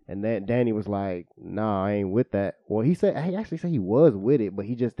 And then Danny was like, nah, I ain't with that. Well, he actually said he was with it, but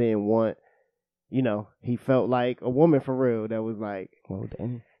he just didn't want, he felt like a woman for real that was like, Well,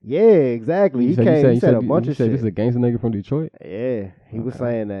 Danny. yeah, exactly. He said a bunch of shit. This is a gangster nigga from Detroit. Yeah, he was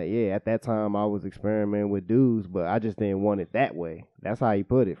saying that, at that time I was experimenting with dudes, but I just didn't want it that way. That's how he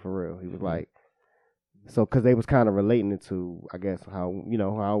put it, for real. He was like, so, because they was kind of relating it to, I guess, how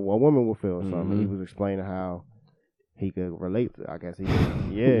a woman would feel or something. He was explaining how he could relate to, I guess,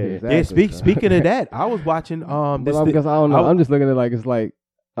 exactly. Yeah, speaking of that, I was watching Because I don't know. I'm just looking at it like it's like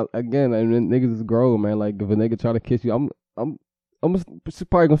again, and then niggas is grown, man. Like if a nigga try to kiss you, I'm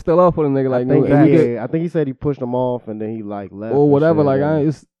probably gonna still up for the nigga. Like I think he said he pushed him off and then he like left or whatever. shit,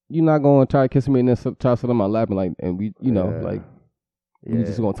 Like you're not gonna try to kiss me and then try to sit on my lap and we like we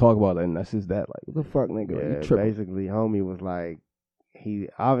just gonna talk about it and that's just that. Like what the fuck, nigga? Like, you tripping. Basically, homie was like, he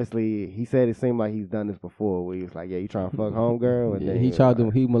said it seemed like he's done this before. Where he was like, yeah, you trying to fuck homegirl? And Yeah, then he tried to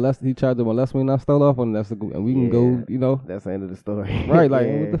molest me and I stole off and we can go. That's the end of the story. Right, like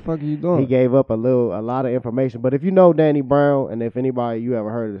Yeah. what the fuck are you doing? He gave up a lot of information. But if you know Danny Brown, and if anybody you ever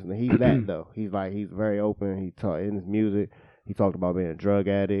heard of this, he's that though. He's very open. He talked in his music. He talked about being a drug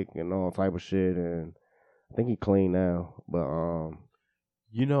addict and all type of shit. And I think he clean now. But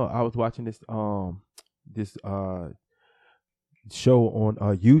I was watching this show on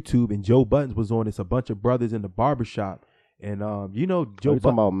YouTube and Joe Buttons was on. It's a bunch of brothers in the barbershop And Joe You talking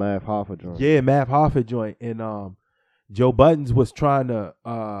about Math Hoffa joint? Yeah, Mav Hoffa joint. And Joe Buttons was trying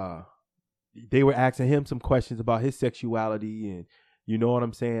to they were asking him some questions about his sexuality, and you know what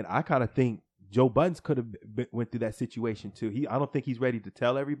I'm saying? I kind of think Joe Buttons could have went through that situation too. I don't think he's ready to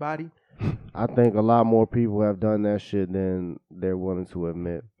tell everybody. I think a lot more people have done that shit than they're willing to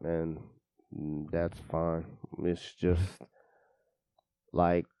admit, and that's fine. It's just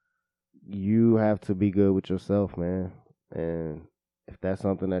like you have to be good with yourself, man. And if that's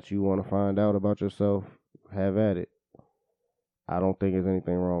something that you want to find out about yourself, have at it. I don't think there's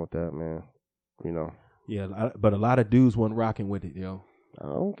anything wrong with that, man. You know. Yeah, but a lot of dudes weren't rocking with it, yo. I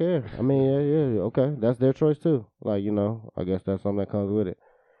don't care. I mean, yeah, okay. That's their choice too. Like, you know, I guess that's something that comes with it.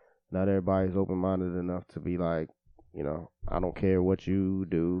 Not everybody's open-minded enough to be like, you know, I don't care what you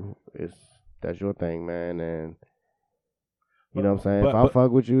do. That's your thing, man. And you know what I'm saying? If I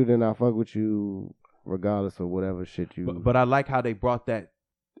fuck with you, then I fuck with you regardless of whatever shit you. But I like how they brought that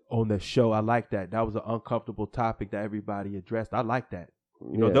on the show. I like that. That was an uncomfortable topic that everybody addressed. I like that.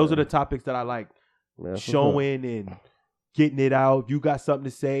 You know, those are the topics that I like showing and getting it out. You got something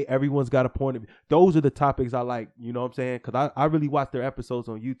to say. Everyone's got a point of view. Those are the topics I like. You know what I'm saying? Because I really watch their episodes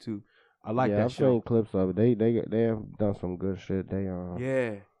on YouTube. I like that I've show. seen clips of it. They have done some good shit.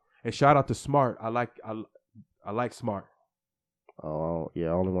 Yeah. And shout out to Smart. I like Smart. Oh yeah,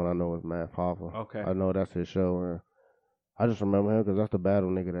 only one I know is Matt Hoffa. Okay. I know that's his show. And I just remember him because that's the battle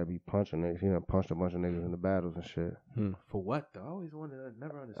nigga that be punching niggas. He done punched a bunch of niggas in the battles and shit. For what though? I always wondered. I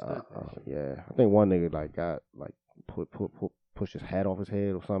never understood that shit. Yeah, I think one nigga like got like pushed his hat off his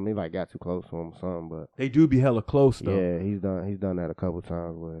head or something. He like got too close to him or something. But they do be hella close though. Yeah, he's done that a couple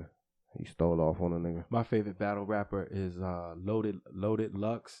times where he stole off on a nigga. My favorite battle rapper is Loaded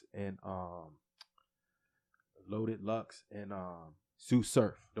Lux and Sue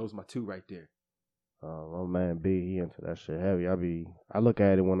Surf. Those are my two right there. My man B, he into that shit heavy. I look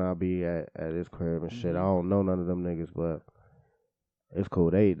at it when I be at his crib and shit. I don't know none of them niggas, but it's cool.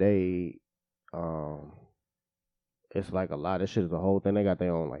 They it's like a lot. This shit is a whole thing. They got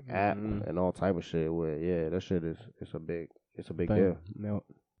their own like app and all type of shit. Where that shit it's a big deal. No.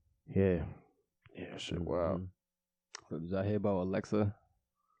 Yeah, shit. Wow. So did y'all hear about Alexa?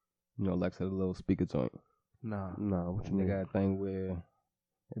 You know, Alexa, the little speaker joint. Nah. What you They mean? got a thing where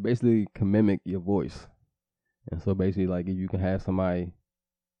it basically can mimic your voice, and so basically, like if you can have somebody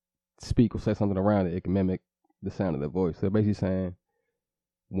speak or say something around it, it can mimic the sound of their voice. So basically saying,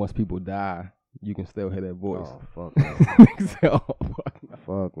 once people die, you can still hear their voice. Oh fuck no.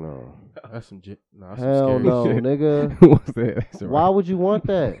 Fuck no. That's some Hell scary no, shit. nigga. What's that? That's Why right. would you want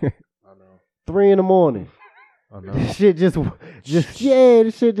that? I know. 3 a.m. I know. This shit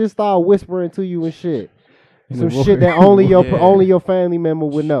this shit just start whispering to you and shit. Some shit that only your family member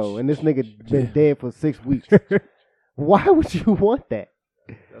would know, and this nigga been dead for 6 weeks. Why would you want that?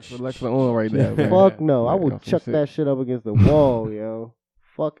 That's Alexa on right now, man. Fuck no, I Yeah, would some chuck shit. that shit up against the wall, yo.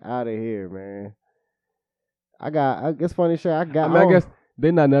 Fuck out of here, man. It's funny shit. I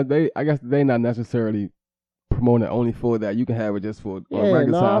guess they not necessarily promoting it only for that. You can have it just for a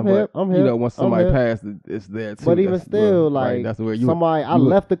regular time, but I'm you hip, know, once I'm somebody hip. passed, it's there too. But even That's still, right, like that's where I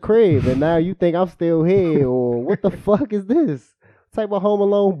left the crib and now you think I'm still here, or what the fuck is this? What type of Home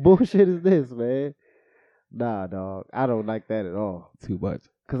Alone bullshit is this, man? Nah, dog. I don't like that at all. too much.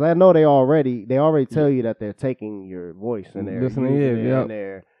 Cause I know they already tell you that they're taking your voice and they're Listening using in, it yeah. and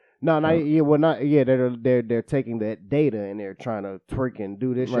they're they're taking that data and they're trying to twerk and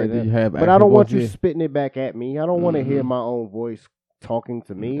do this Right, shit. you have But I don't actual want voice, you yeah. spitting it back at me. I don't want to hear my own voice talking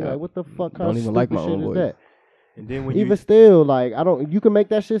to me. Yeah. Like what the fuck kind Don't of even stupid like my shit own is voice. that? And then when Even still, like you can make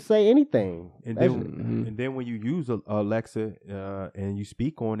that shit say anything. And That's- then when you use Alexa and you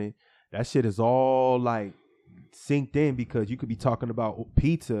speak on it, that shit is all like synced in, because you could be talking about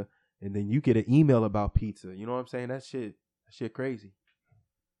pizza and then you get an email about pizza. You know what I'm saying? That shit crazy.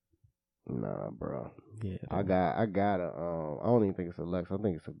 Nah, bro. Yeah, I got I don't even think it's Alexa. I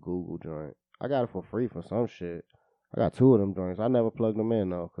think it's a Google joint. I got it for free for some shit. I got 2 of them joints. I never plugged them in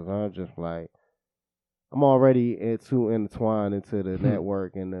though, cause I'm just like, I'm already too intertwined into the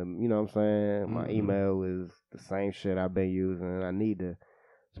network and the, you know what I'm saying? My email is the same shit I've been using, and I need to,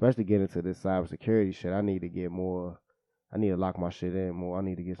 especially get into this cybersecurity shit. I need to get more. I need to lock my shit in more. I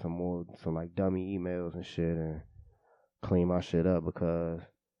need to get some like dummy emails and shit and clean my shit up, because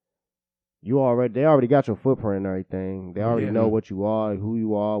they already got your footprint and everything. They already know what you are, who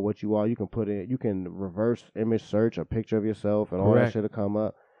you are, what you are. You can put it. You can reverse image search a picture of yourself and all that shit will come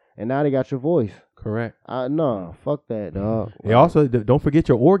up. And now they got your voice. Correct. No, fuck that, dog. They also don't forget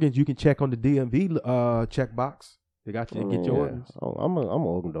your organs. You can check on the DMV checkbox. They got you to get your organs. I'm an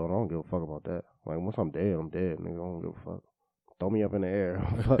organ donor. I don't give a fuck about that. Like once I'm dead, nigga. I don't give a fuck. throw me up in the air.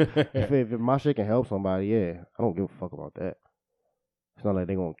 if my shit can help somebody, yeah, I don't give a fuck about that. It's not like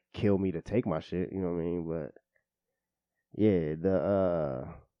they gonna kill me to take my shit, you know what I mean? But yeah,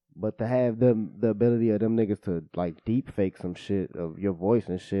 but to have the ability of them niggas to like deep fake some shit of your voice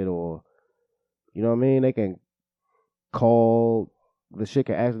and shit, or you know what I mean? They can call the shit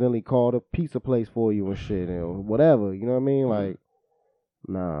can accidentally call the pizza place for you and shit and whatever, you know what I mean? Like,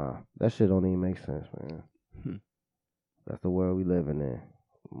 nah, that shit don't even make sense, man. That's the world we living in.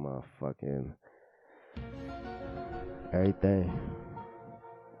 Motherfucking everything.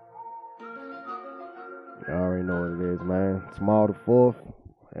 You already know what it is, man. Small the 4th.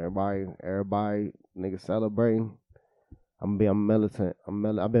 Everybody, niggas celebrating. I'm militant.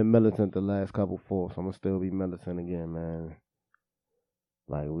 I've been militant the last couple 4ths. I'm gonna still be militant again, man.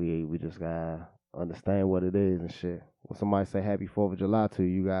 Like we just gotta understand what it is and shit. When somebody say Happy 4th of July to you,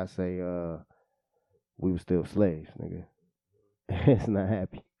 you gotta say we were still slaves, nigga. It's not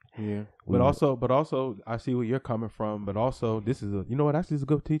happy. Yeah, but also, I see where you're coming from. But also, this is you know what? Actually, it's a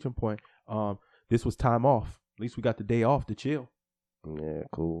good teaching point. This was time off. At least we got the day off to chill. Yeah,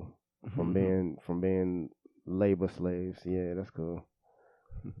 cool. From being labor slaves. Yeah, that's cool.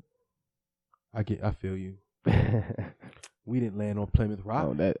 I feel you. We didn't land on Plymouth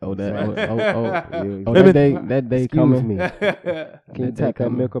Rock. That day Excuse coming. me. Can you tap that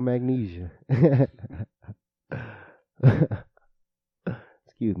milk of magnesia?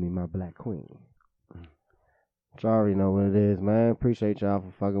 Excuse me, my black queen. You already know what it is, man. Appreciate y'all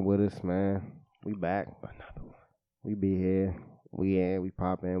for fucking with us, man. We back. We be here. We in. We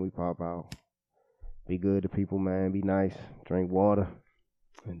pop in. We pop out. Be good to people, man. Be nice. Drink water.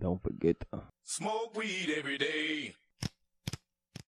 And don't forget Smoke weed every day.